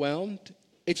overwhelmed,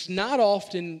 it's not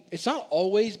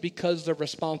always because the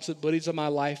responsibilities of my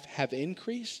life have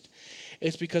increased.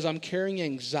 It's because I'm carrying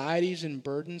anxieties and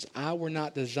burdens I were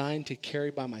not designed to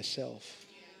carry by myself.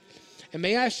 And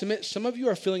may I submit, some of you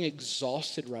are feeling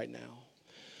exhausted right now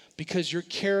because you're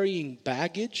carrying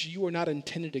baggage you were not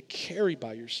intended to carry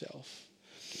by yourself.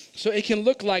 So it can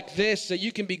look like this, that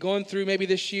you can be going through maybe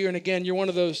this year, and again, you're one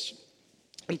of those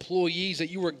employees that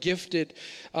you were gifted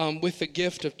with the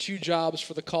gift of 2 jobs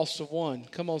for the cost of 1.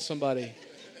 Come on, somebody.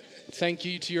 Thank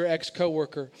you to your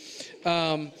ex-coworker.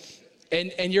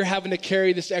 And you're having to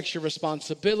carry this extra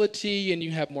responsibility, and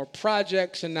you have more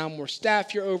projects and now more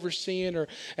staff you're overseeing,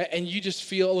 and you just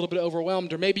feel a little bit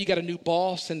overwhelmed. Or maybe you got a new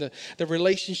boss and the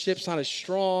relationship's not as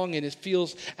strong and it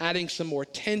feels adding some more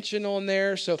tension on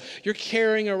there. So you're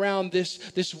carrying around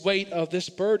this weight of this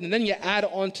burden. And then you add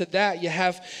on to that, you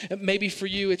have, maybe for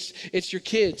you, it's your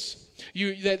kids.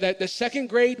 The second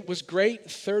grade was great,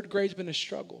 third grade's been a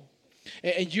struggle.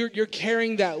 And you're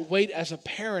carrying that weight as a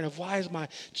parent of why is my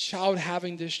child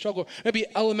having this struggle? Maybe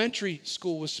elementary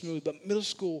school was smooth, but middle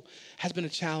school has been a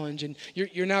challenge. And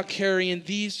you're now carrying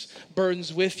these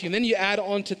burdens with you. And then you add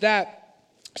on to that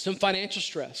some financial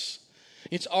stress.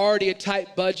 It's already a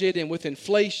tight budget, and with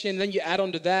inflation, then you add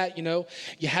on to that,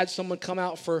 you had someone come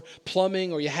out for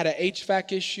plumbing, or you had an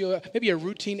HVAC issue, maybe a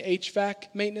routine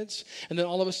HVAC maintenance, and then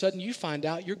all of a sudden you find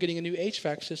out you're getting a new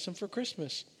HVAC system for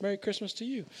Christmas. Merry Christmas to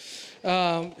you.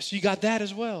 So you got that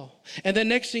as well. And then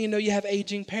next thing you know, you have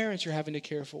aging parents you're having to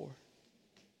care for.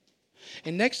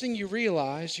 And next thing you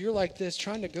realize, you're like this,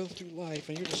 trying to go through life,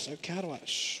 and you're just like, how do I...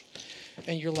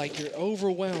 And you're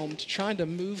overwhelmed trying to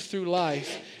move through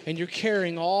life, and you're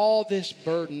carrying all this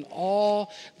burden,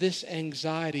 all this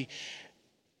anxiety,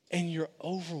 and you're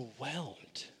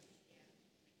overwhelmed.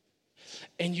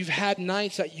 And you've had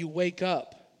nights that you wake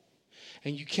up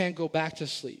and you can't go back to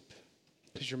sleep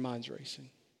because your mind's racing.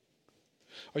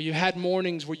 Or you had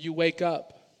mornings where you wake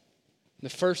up and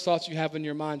the first thoughts you have in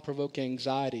your mind provoke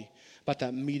anxiety about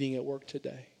that meeting at work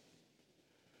today.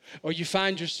 Or you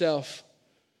find yourself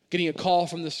getting a call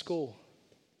from the school,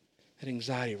 that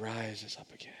anxiety rises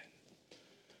up again.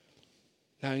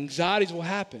 Now, anxieties will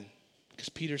happen because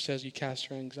Peter says you cast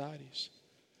your anxieties.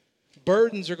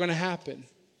 Burdens are going to happen.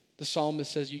 The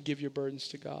psalmist says you give your burdens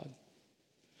to God.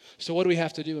 So what do we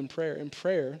have to do in prayer? In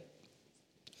prayer,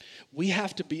 we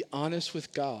have to be honest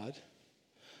with God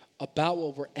about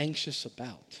what we're anxious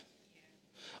about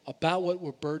what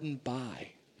we're burdened by,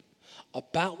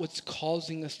 about what's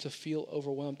causing us to feel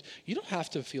overwhelmed. You don't have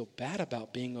to feel bad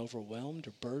about being overwhelmed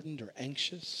or burdened or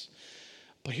anxious.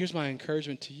 But here's my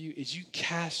encouragement to you is you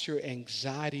cast your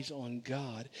anxieties on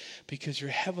God because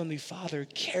your Heavenly Father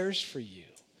cares for you.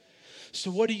 So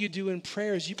what do you do in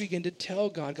prayer is you begin to tell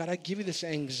God, I give you this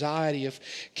anxiety of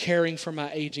caring for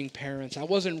my aging parents. I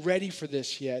wasn't ready for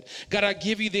this yet. God, I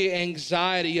give you the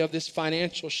anxiety of this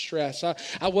financial stress.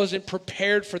 I wasn't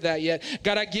prepared for that yet.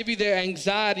 God, I give you the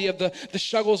anxiety of the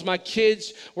struggles my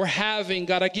kids were having.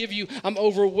 God, I'm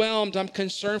overwhelmed. I'm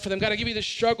concerned for them. God, I give you the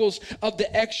struggles of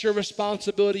the extra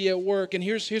responsibility at work. And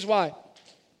here's why.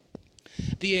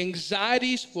 The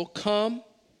anxieties will come.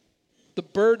 The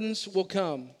burdens will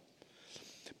come.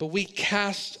 But we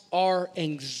cast our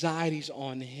anxieties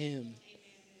on Him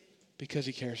because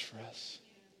He cares for us.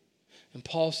 And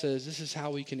Paul says this is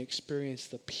how we can experience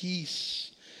the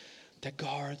peace that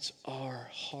guards our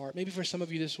heart. Maybe for some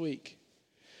of you this week,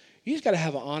 you just got to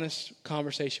have an honest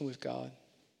conversation with God.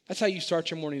 That's how you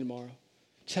start your morning tomorrow.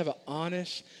 Just have an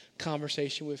honest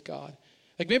conversation with God.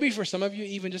 Like maybe for some of you,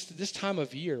 even just this time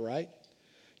of year, right?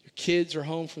 Your kids are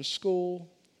home from school.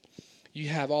 You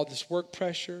have all this work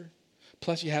pressure.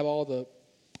 Plus you have all the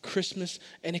Christmas.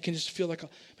 And it can just feel like,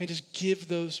 man, just give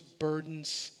those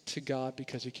burdens to God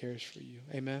because he cares for you.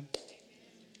 Amen?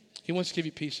 He wants to give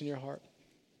you peace in your heart.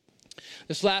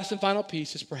 This last and final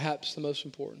piece is perhaps the most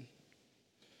important.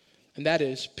 And that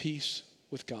is peace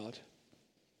with God.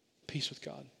 Peace with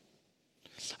God.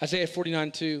 Isaiah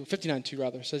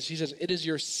 59:2 says, he says, it is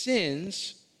your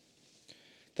sins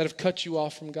that have cut you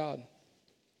off from God.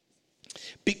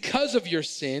 Because of your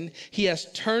sin, he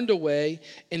has turned away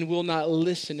and will not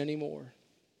listen anymore.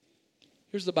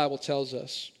 Here's what the Bible tells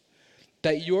us.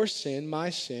 That your sin, my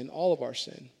sin, all of our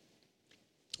sin,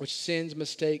 which sins,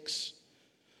 mistakes,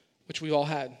 which we've all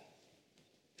had.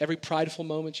 Every prideful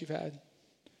moment you've had.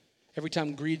 Every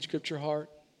time greed gripped your heart.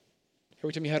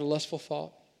 Every time you had a lustful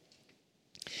thought.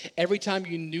 Every time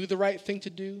you knew the right thing to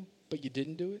do, but you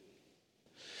didn't do it.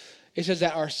 It says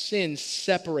that our sin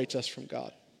separates us from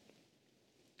God.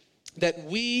 That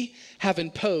we have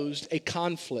imposed a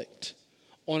conflict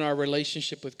on our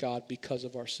relationship with God because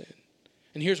of our sin.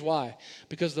 And here's why.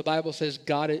 Because the Bible says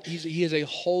he is a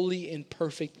holy and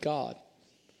perfect God.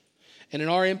 And in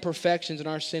our imperfections and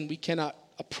our sin, we cannot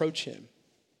approach him.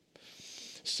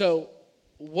 So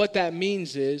what that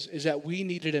means is that we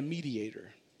needed a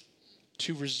mediator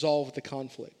to resolve the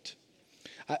conflict.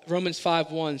 Romans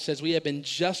 5:1 says we have been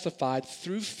justified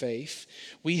through faith.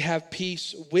 We have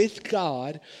peace with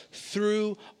God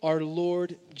through our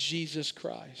Lord Jesus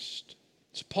Christ.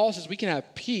 So Paul says we can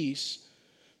have peace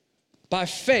by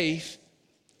faith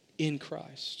in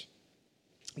Christ.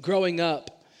 Growing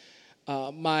up,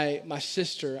 my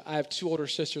sister, I have two older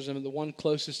sisters, and the one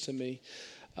closest to me,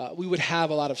 we would have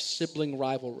a lot of sibling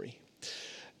rivalry.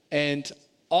 And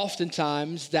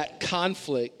oftentimes that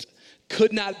conflict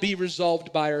could not be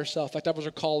resolved by herself. In fact, I was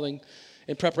recalling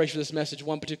in preparation for this message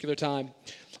one particular time.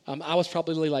 I was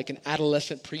probably like an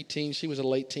adolescent preteen. She was a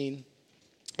late teen.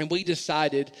 And we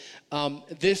decided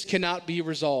this cannot be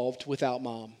resolved without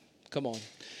mom. Come on.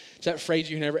 It's that phrase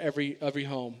you hear in every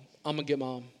home. I'm going to get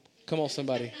mom. Come on,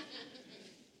 somebody.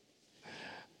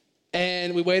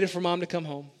 And we waited for mom to come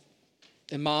home.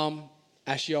 And mom,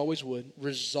 as she always would,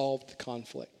 resolved the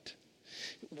conflict.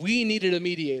 We needed a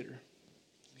mediator.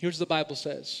 Here's what the Bible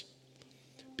says.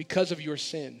 Because of your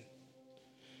sin,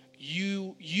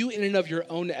 you in and of your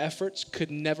own efforts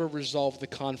could never resolve the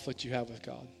conflict you have with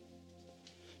God.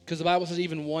 Because the Bible says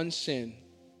even one sin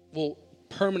will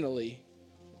permanently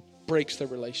breaks the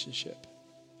relationship,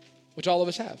 which all of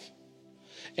us have.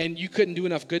 And you couldn't do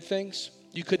enough good things.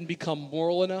 You couldn't become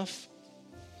moral enough.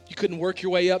 You couldn't work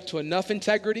your way up to enough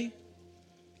integrity.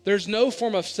 There's no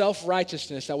form of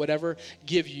self-righteousness that would ever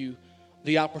give you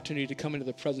the opportunity to come into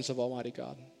the presence of Almighty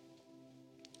God.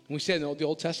 And we say in the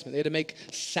Old Testament, they had to make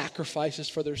sacrifices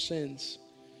for their sins.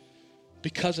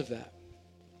 Because of that,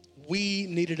 we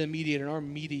needed a mediator, and our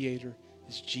mediator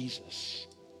is Jesus.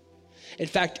 In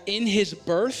fact, in his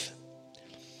birth,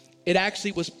 it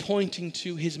actually was pointing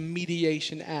to his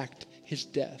mediation act, his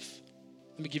death.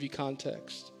 Let me give you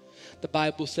context. The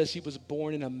Bible says he was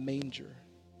born in a manger.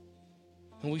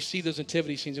 And we see those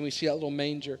nativity scenes, and we see that little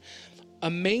manger. A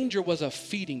manger was a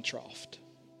feeding trough.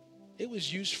 It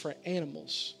was used for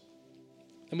animals.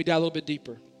 Let me dive a little bit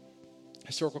deeper.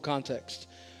 Historical context.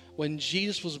 When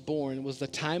Jesus was born was the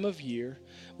time of year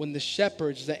when the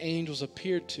shepherds the angels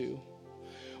appeared to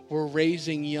were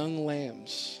raising young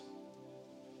lambs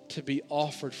to be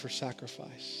offered for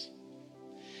sacrifice.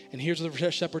 And here's what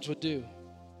the shepherds would do.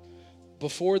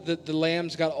 Before the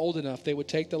lambs got old enough, they would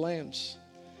take the lambs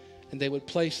and they would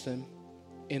place them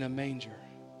in a manger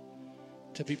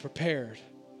to be prepared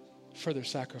for their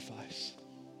sacrifice.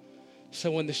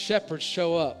 So when the shepherds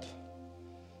show up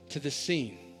to the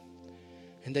scene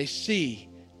and they see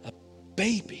a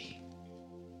baby,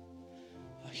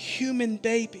 a human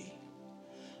baby,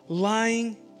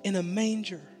 lying in a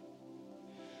manger,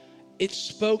 it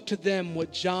spoke to them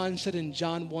what John said in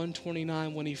John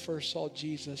 1:29 when he first saw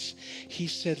Jesus. He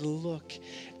said, look,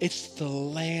 it's the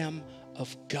Lamb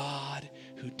of God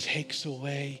who takes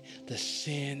away the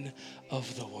sin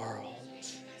of the world.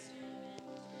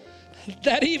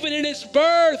 That even in his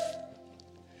birth,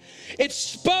 it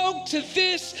spoke to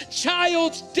this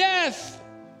child's death.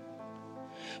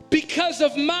 Because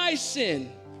of my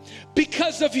sin,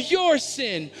 Because of your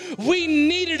sin, we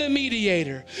needed a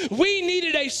mediator. We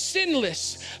needed a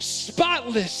sinless,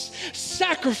 spotless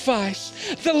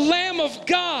sacrifice, the Lamb of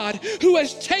God who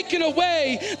has taken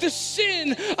away the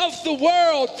sin of the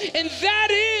world. And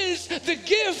that is the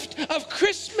gift of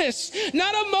Christmas.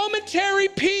 Not a momentary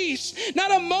peace,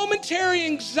 not a momentary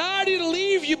anxiety to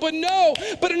leave you, but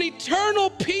an eternal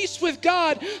peace with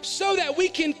God, so that we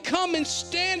can come and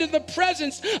stand in the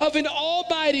presence of an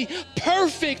almighty,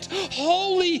 perfect,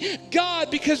 holy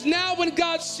God. Because now when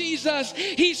God sees us,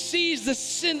 he sees the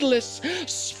sinless,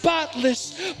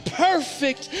 spotless,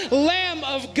 perfect Lamb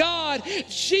of God,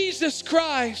 Jesus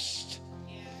Christ.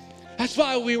 That's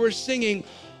why we were singing,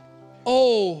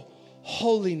 "Oh,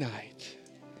 Holy Night."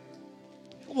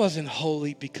 It wasn't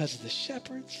holy because of the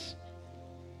shepherds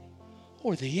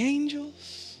or the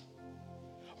angels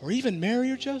or even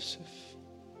Mary or Joseph.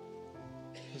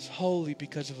 It was holy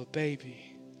because of a baby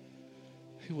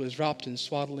who was wrapped in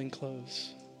swaddling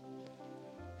clothes,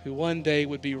 who one day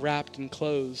would be wrapped in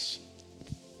clothes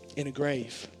in a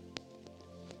grave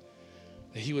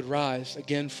that he would rise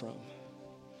again from,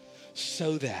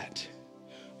 so that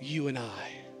you and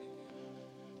I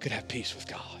could have peace with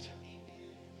God.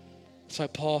 That's why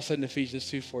Paul said in Ephesians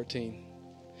 2:14,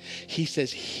 he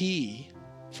says he,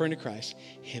 referring to Christ,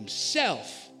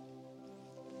 himself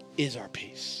is our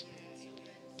peace.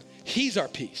 He's our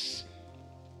peace.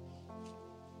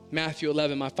 Matthew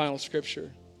 11, my final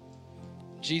scripture.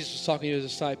 Jesus was talking to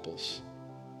his disciples.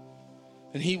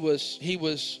 And he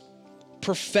was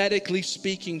prophetically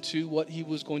speaking to what he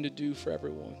was going to do for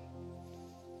everyone.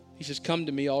 He says, "Come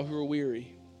to me, all who are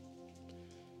weary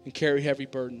and carry heavy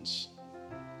burdens."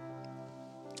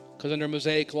 Because under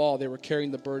Mosaic law, they were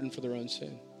carrying the burden for their own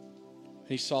sin. And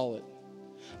he saw it.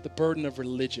 The burden of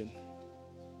religion.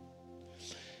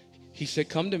 He said,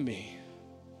 "Come to me,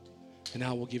 and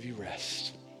I will give you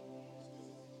rest."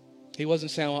 He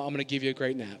wasn't saying, "Well, I'm going to give you a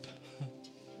great nap."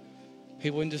 He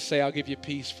wouldn't just say, "I'll give you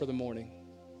peace for the morning."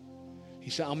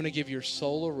 He said, "I'm going to give your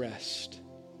soul a rest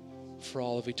for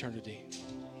all of eternity."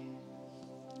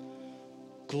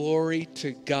 Glory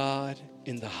to God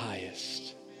in the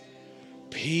highest.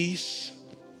 Peace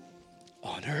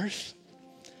on earth,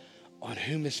 on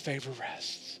whom his favor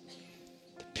rests.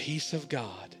 The peace of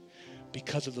God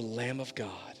because of the Lamb of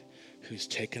God who's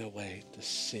taken away the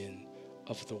sin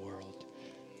of the world.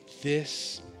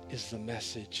 This is the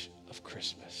message of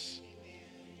Christmas.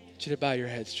 I want you to bow your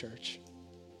heads, church.